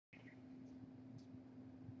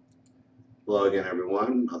Hello again,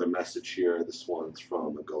 everyone. Another message here. This one's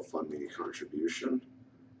from a GoFundMe contribution.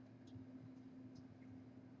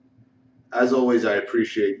 As always, I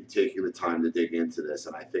appreciate you taking the time to dig into this,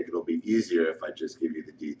 and I think it'll be easier if I just give you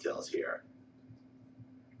the details here.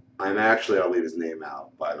 I'll leave his name out,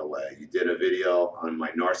 by the way. You did a video on my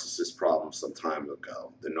narcissist problem some time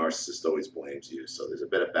ago. The narcissist always blames you, so there's a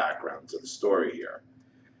bit of background to the story here.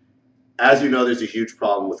 As you know, there's a huge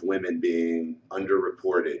problem with women being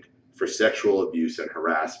underreported for sexual abuse and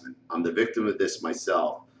harassment. I'm the victim of this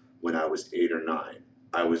myself when I was 8 or 9.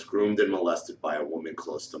 I was groomed and molested by a woman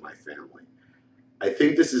close to my family. I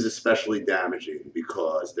think this is especially damaging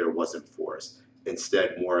because there wasn't force,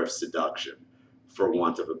 instead more of seduction, for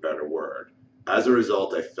want of a better word. As a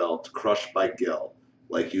result, I felt crushed by guilt,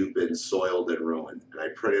 like you've been soiled and ruined, and I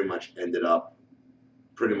pretty much ended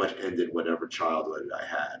whatever childhood I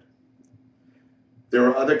had. There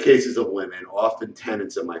are other cases of women, often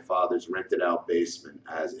tenants in my father's rented out basement,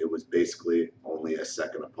 as it was basically only a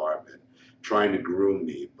second apartment, trying to groom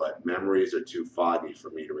me, but memories are too foggy for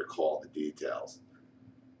me to recall the details.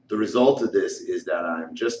 The result of this is that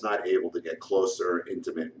I'm just not able to get closer or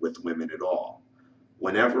intimate with women at all.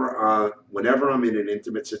 Whenever I'm in an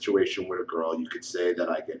intimate situation with a girl, you could say that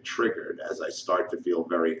I get triggered as I start to feel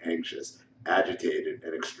very anxious, agitated,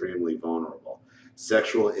 and extremely vulnerable.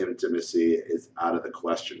 Sexual intimacy is out of the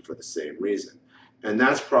question for the same reason. And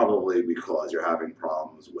that's probably because you're having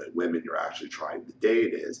problems with women you're actually trying to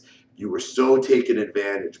date. Is you were so taken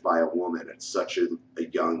advantage by a woman at such a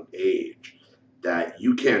young age that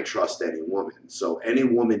you can't trust any woman. So any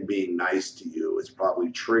woman being nice to you is probably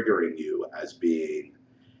triggering you as being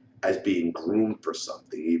groomed for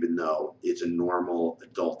something, even though it's a normal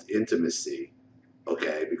adult intimacy.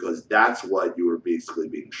 Okay, because that's what you were basically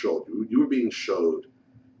being showed. You were being showed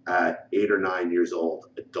at 8 or 9 years old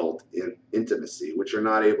adult intimacy, which you're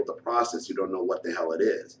not able to process. You don't know what the hell it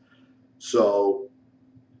is. So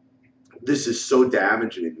this is so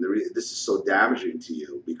damaging. This is so damaging to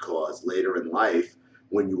you because later in life,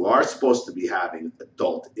 when you are supposed to be having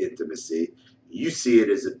adult intimacy, you see it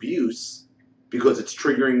as abuse because it's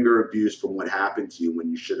triggering your abuse from what happened to you when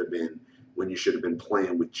you should have been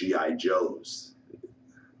playing with GI Joes.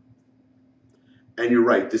 And you're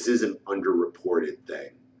right, this is an underreported thing.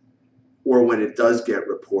 Or when it does get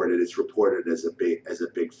reported, it's reported as a big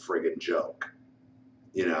friggin' joke.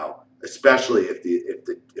 You know, especially if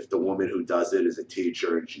the woman who does it is a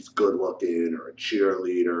teacher and she's good looking or a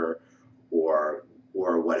cheerleader or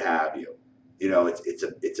what have you. You know,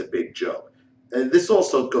 it's a big joke. And this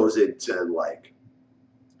also goes into like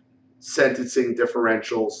sentencing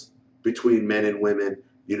differentials between men and women.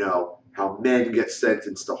 You know, how men get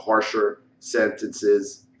sentenced to harsher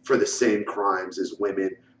sentences for the same crimes as women,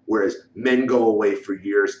 whereas men go away for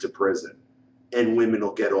years to prison and women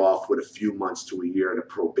will get off with a few months to a year to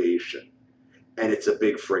probation. And it's a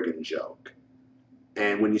big friggin' joke.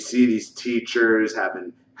 And when you see these teachers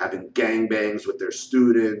having gangbangs with their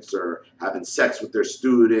students or having sex with their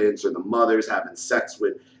students, or the mothers having sex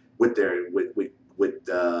with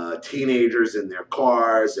teenagers in their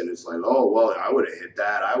cars, and it's like, oh, well, I would have hit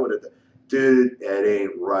that. I would have. Dude, it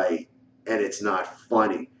ain't right. And it's not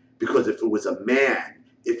funny, because if it was a man,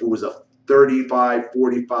 if it was a 35,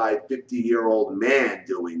 45, 50-year-old man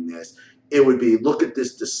doing this, it would be, look at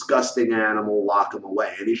this disgusting animal, lock him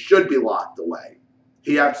away. And he should be locked away.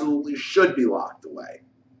 He absolutely should be locked away.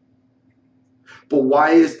 But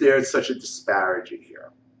why is there such a disparity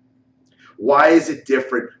here? Why is it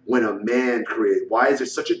different when a man why is there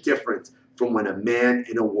such a difference from when a man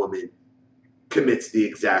and a woman commits the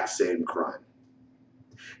exact same crime?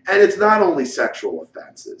 And it's not only sexual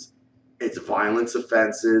offenses. It's violence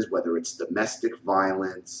offenses, whether it's domestic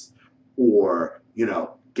violence or, you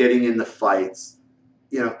know, getting in the fights.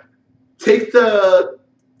 You know, take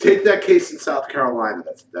that case in South Carolina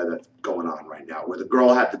that's going on right now, where the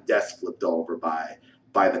girl had the desk flipped over by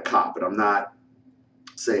the cop. And I'm not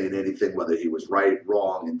saying anything whether he was right,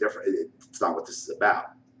 wrong, indifferent. It's not what this is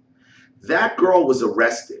about. That girl was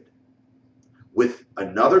arrested with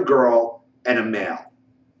another girl and a male.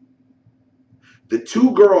 The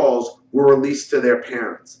two girls were released to their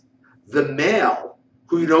parents. The male,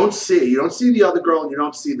 who you don't see the other girl and you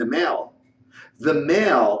don't see the male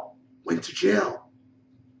went to jail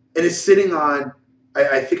and is sitting on,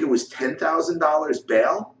 I think it was $10,000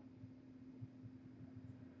 bail.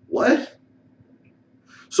 What?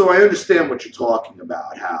 So I understand what you're talking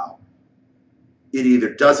about, how it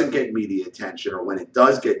either doesn't get media attention, or when it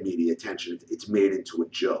does get media attention, it's made into a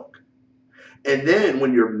joke. And then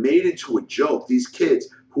when you're made into a joke, these kids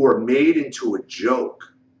who are made into a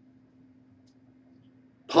joke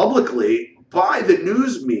publicly by the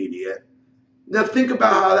news media, Now think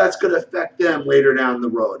about how that's going to affect them later down the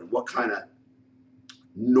road and what kind of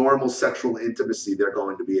normal sexual intimacy they're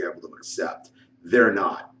going to be able to accept. They're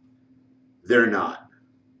not. They're not.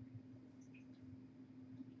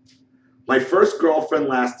 My first girlfriend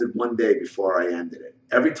lasted 1 day before I ended it.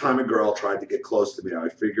 Every time a girl tried to get close to me, I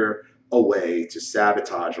would figure a way to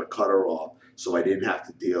sabotage or cut her off so I didn't have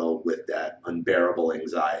to deal with that unbearable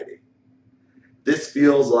anxiety. This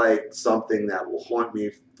feels like something that will haunt me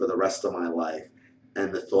for the rest of my life,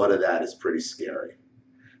 and the thought of that is pretty scary.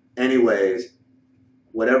 Anyways,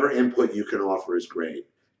 whatever input you can offer is great,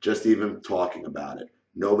 just even talking about it.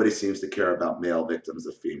 Nobody seems to care about male victims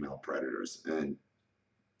of female predators, and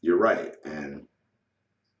you're right. And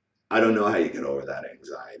I don't know how you get over that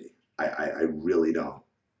anxiety. I really don't.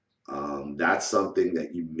 That's something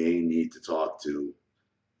that you may need to talk to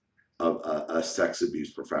a sex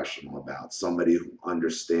abuse professional about, somebody who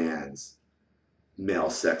understands male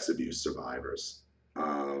sex abuse survivors.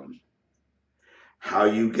 Um, how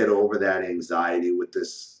you get over that anxiety with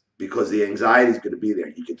this, because the anxiety is going to be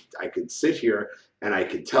there. I could sit here and I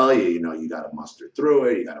could tell you, you got to muster through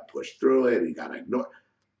it, you got to push through it, you got to ignore.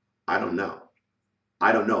 I don't know.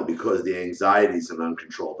 I don't know, because the anxiety is an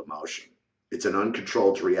uncontrolled emotion. It's an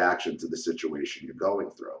uncontrolled reaction to the situation you're going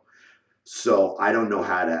through. So I don't know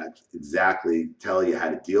how to exactly tell you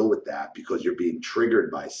how to deal with that, because you're being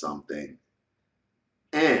triggered by something.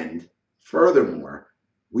 And furthermore,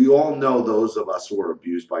 we all know those of us who are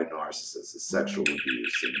abused by narcissists, sexual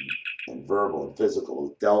abuse and verbal and physical,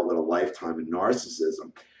 who dealt with a lifetime of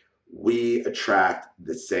narcissism. We attract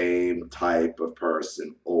the same type of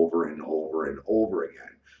person over and over and over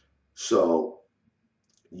again. So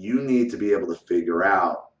you need to be able to figure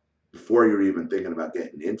out, before you're even thinking about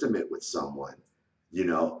getting intimate with someone, you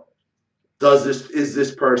know, is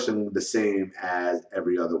this person the same as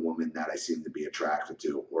every other woman that I seem to be attracted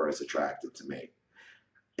to or is attracted to me?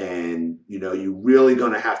 And you're really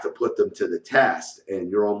going to have to put them to the test, and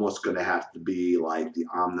you're almost going to have to be like the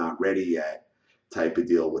I'm not ready yet type of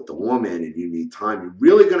deal with the woman, and you need time. You're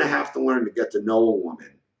really going to have to learn to get to know a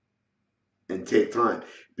woman and take time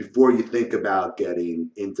before you think about getting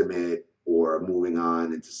intimate or moving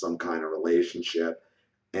on into some kind of relationship.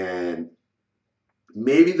 And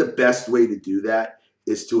maybe the best way to do that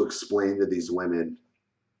is to explain to these women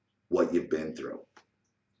what you've been through.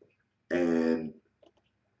 And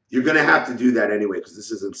you're going to have to do that anyway, because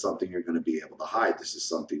this isn't something you're going to be able to hide. This is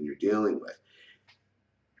something you're dealing with.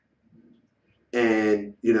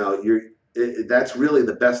 And, that's really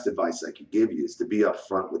the best advice I could give you, is to be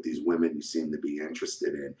upfront with these women you seem to be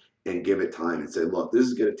interested in, and give it time and say, look, this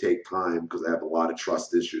is going to take time, because I have a lot of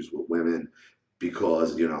trust issues with women,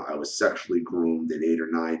 because, I was sexually groomed at 8 or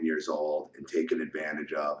 9 years old and taken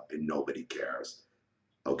advantage of, and nobody cares.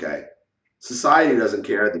 Okay? Society doesn't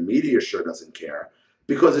care. The media sure doesn't care,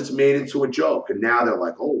 because it's made into a joke. And now they're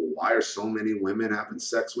like, oh, why are so many women having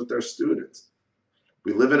sex with their students?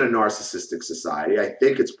 We live in a narcissistic society. I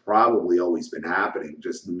think it's probably always been happening,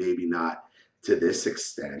 just maybe not to this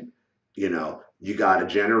extent. You got a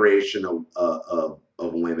generation of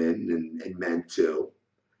women and men too,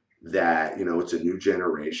 that, it's a new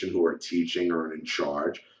generation who are teaching or in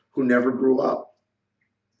charge, who never grew up.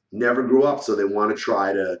 Never grew up. So they want to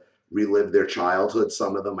try to relive their childhood.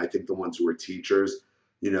 Some of them, I think the ones who are teachers,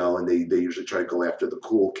 and they usually try to go after the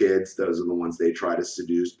cool kids. Those are the ones they try to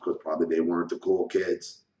seduce, because probably they weren't the cool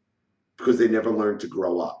kids, because they never learned to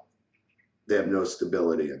grow up. They have no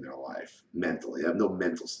stability in their life mentally. They have no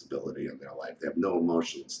mental stability in their life. They have no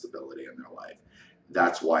emotional stability in their life.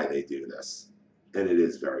 That's why they do this. And it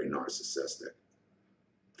is very narcissistic.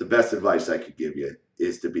 The best advice I could give you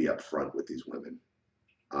is to be upfront with these women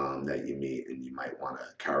that you meet and you might want to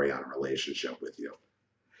carry on a relationship with you.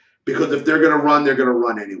 Because if they're going to run, they're going to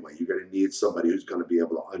run anyway. You're going to need somebody who's going to be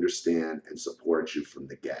able to understand and support you from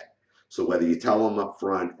the get. So whether you tell them up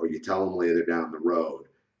front or you tell them later down the road,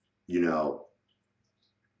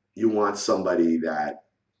 you want somebody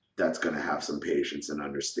that's going to have some patience and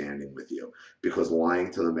understanding with you. Because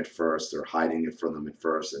lying to them at first, or hiding it from them at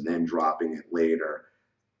first and then dropping it later,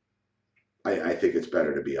 I think it's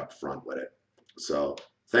better to be upfront with it. So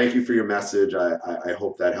thank you for your message. I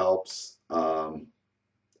hope that helps.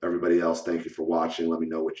 Everybody else, thank you for watching. Let me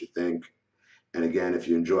know what you think. And again, if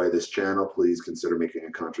you enjoy this channel, please consider making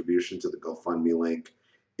a contribution to the GoFundMe link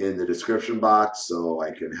in the description box, so I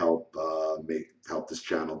can help this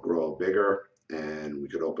channel grow bigger, and we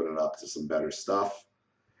could open it up to some better stuff.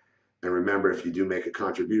 And remember, if you do make a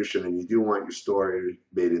contribution and you do want your story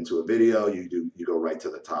made into a video, you go right to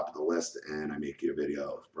the top of the list, and I make you a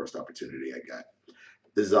video first opportunity I get.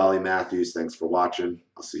 This is Ollie Matthews. Thanks for watching.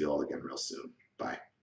 I'll see you all again real soon. Bye.